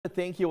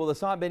Thank you. Well, the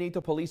San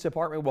Benito Police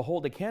Department will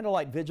hold a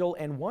candlelight vigil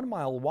and 1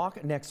 mile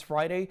walk next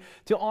Friday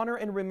to honor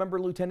and remember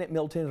Lieutenant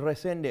Milton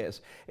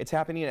Resendez. It's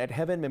happening at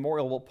Heaven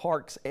Memorial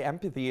Park's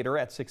amphitheater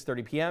at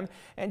 6:30 p.m.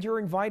 and you're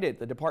invited.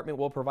 The department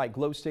will provide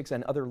glow sticks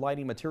and other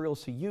lighting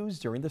materials to use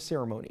during the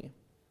ceremony.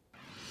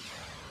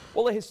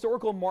 Well, a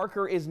historical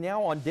marker is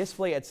now on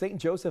display at St.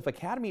 Joseph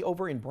Academy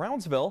over in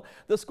Brownsville.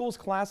 The school's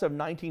class of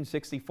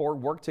 1964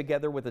 worked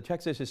together with the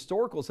Texas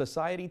Historical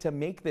Society to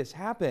make this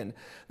happen.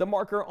 The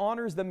marker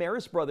honors the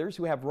Marist brothers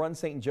who have run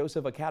St.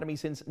 Joseph Academy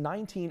since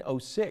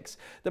 1906.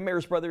 The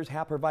Marist brothers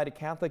have provided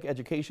Catholic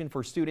education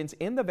for students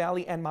in the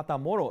Valley and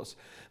Matamoros.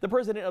 The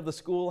president of the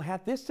school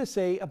had this to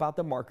say about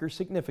the marker's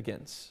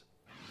significance.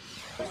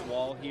 This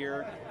wall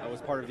here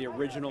was part of the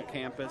original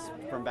campus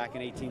from back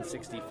in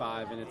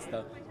 1865, and it's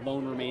the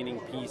lone remaining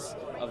piece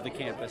of the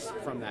campus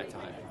from that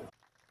time.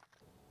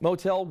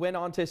 Motel went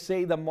on to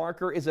say the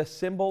marker is a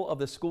symbol of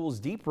the school's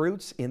deep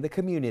roots in the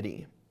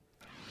community.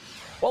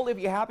 Well, if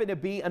you happen to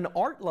be an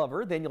art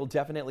lover, then you'll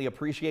definitely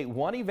appreciate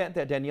one event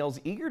that Danielle's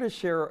eager to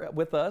share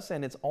with us,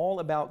 and it's all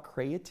about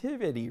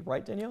creativity.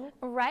 Right, Danielle?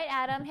 Right,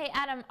 Adam. Hey,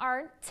 Adam,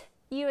 art.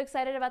 You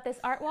excited about this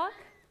art walk?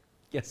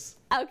 Yes.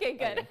 Okay,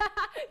 good.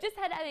 Just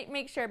had to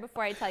make sure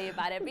before I tell you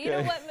about it. But you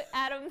know what,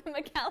 Adam, the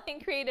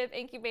Mcallen Creative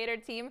Incubator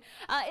team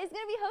is going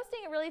to be hosting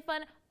a really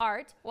fun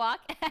art walk,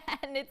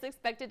 and it's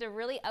expected to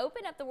really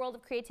open up the world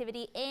of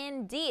creativity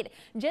indeed.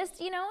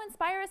 Just,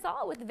 inspire us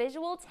all with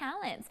visual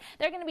talents.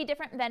 There are going to be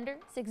different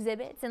vendors,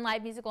 exhibits, and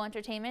live musical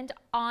entertainment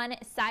on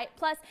site.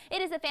 Plus,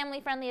 it is a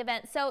family-friendly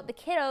event, so the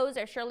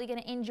kiddos are surely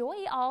going to enjoy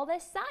all the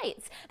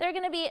sights. There are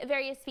going to be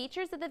various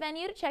features at the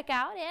venue to check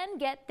out, and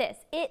get this,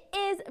 it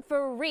is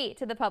free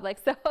to the public,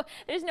 so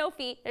there's no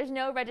fee, there's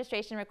no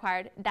registration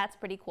required. That's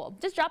pretty cool.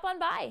 Just drop on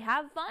by,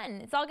 have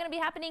fun. It's all going to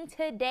be happening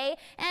today,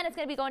 and it's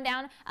going to be going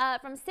down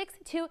from 6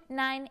 to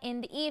 9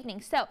 in the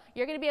evening. So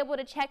you're going to be able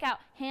to check out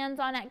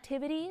hands-on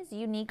activities,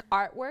 unique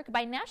artwork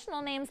by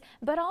national names,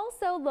 but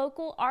also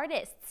local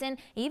artists, and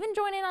even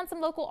join in on some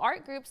local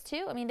art groups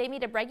too. I mean, they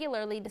meet up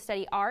regularly to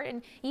study art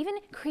and even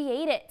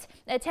create it.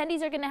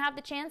 Attendees are going to have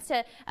the chance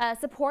to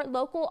support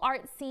local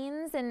art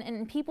scenes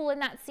and people in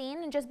that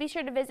scene, and just be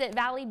sure to visit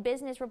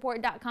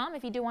valleybusinessreport.com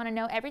if you do want to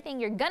know everything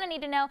you're going to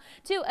need to know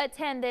to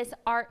attend this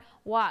art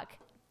walk.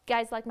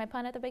 Guys, like my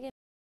pun at the beginning?